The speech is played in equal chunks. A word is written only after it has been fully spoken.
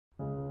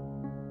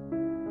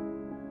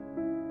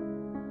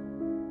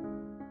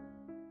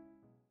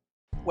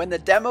When the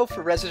demo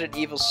for Resident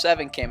Evil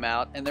 7 came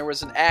out and there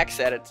was an axe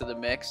added to the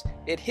mix,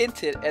 it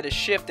hinted at a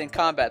shift in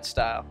combat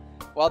style.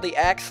 While the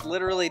axe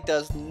literally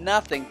does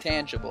nothing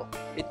tangible,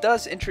 it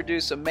does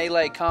introduce a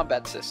melee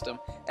combat system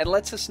and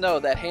lets us know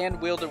that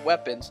hand-wielded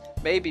weapons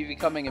may be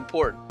becoming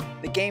important.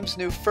 The game's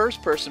new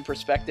first-person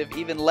perspective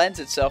even lends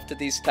itself to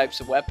these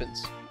types of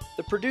weapons.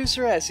 The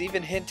producer has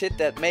even hinted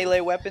that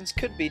melee weapons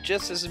could be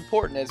just as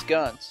important as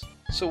guns.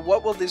 So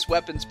what will these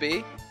weapons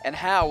be, and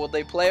how will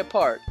they play a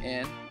part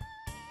in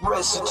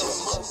Resident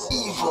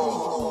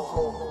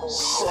Evil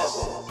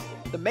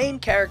 7? The main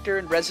character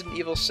in Resident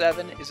Evil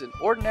 7 is an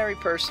ordinary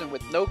person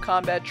with no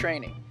combat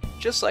training,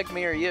 just like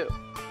me or you.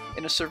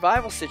 In a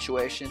survival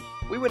situation,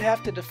 we would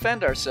have to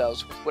defend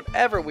ourselves with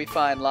whatever we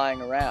find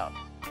lying around.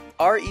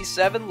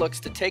 RE7 looks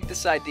to take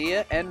this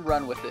idea and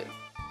run with it.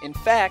 In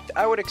fact,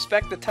 I would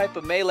expect the type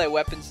of melee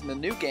weapons in the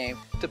new game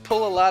to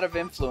pull a lot of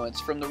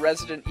influence from the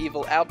Resident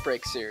Evil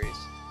Outbreak series.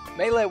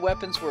 Melee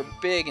weapons were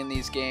big in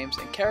these games,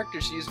 and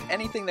characters used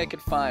anything they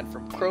could find,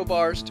 from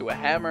crowbars to a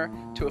hammer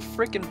to a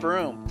frickin'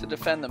 broom, to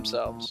defend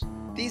themselves.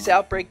 These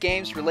Outbreak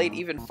games relate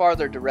even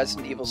farther to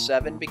Resident Evil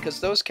 7 because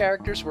those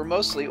characters were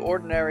mostly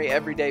ordinary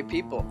everyday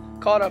people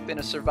caught up in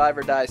a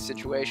survive-or-die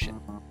situation.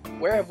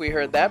 Where have we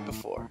heard that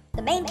before?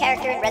 The main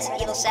character in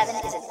Resident Evil 7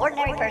 is an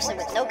ordinary person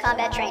with no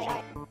combat training.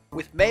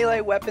 With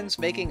melee weapons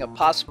making a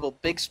possible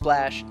big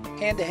splash,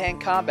 hand-to-hand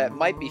combat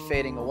might be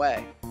fading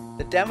away.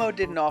 The demo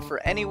didn't offer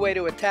any way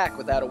to attack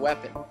without a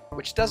weapon,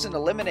 which doesn't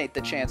eliminate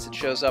the chance it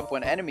shows up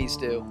when enemies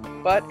do,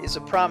 but is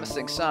a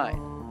promising sign.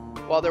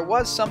 While there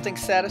was something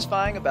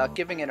satisfying about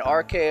giving an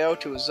RKO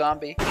to a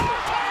zombie,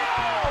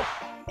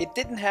 it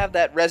didn't have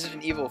that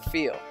Resident Evil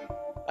feel.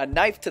 A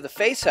knife to the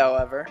face,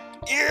 however,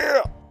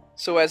 yeah!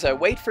 So as I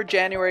wait for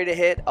January to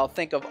hit, I'll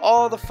think of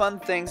all the fun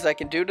things I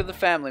can do to the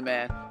family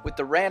man with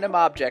the random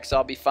objects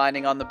I'll be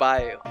finding on the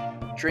bayou.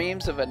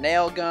 Dreams of a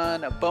nail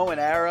gun, a bow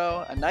and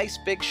arrow, a nice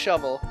big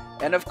shovel,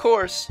 and of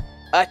course,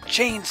 a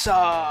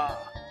chainsaw!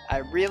 I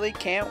really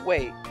can't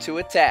wait to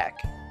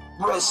attack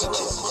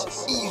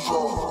Resident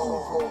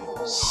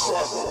Evil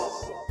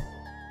 7.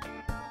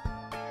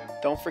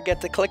 Don't forget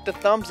to click the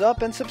thumbs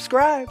up and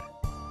subscribe!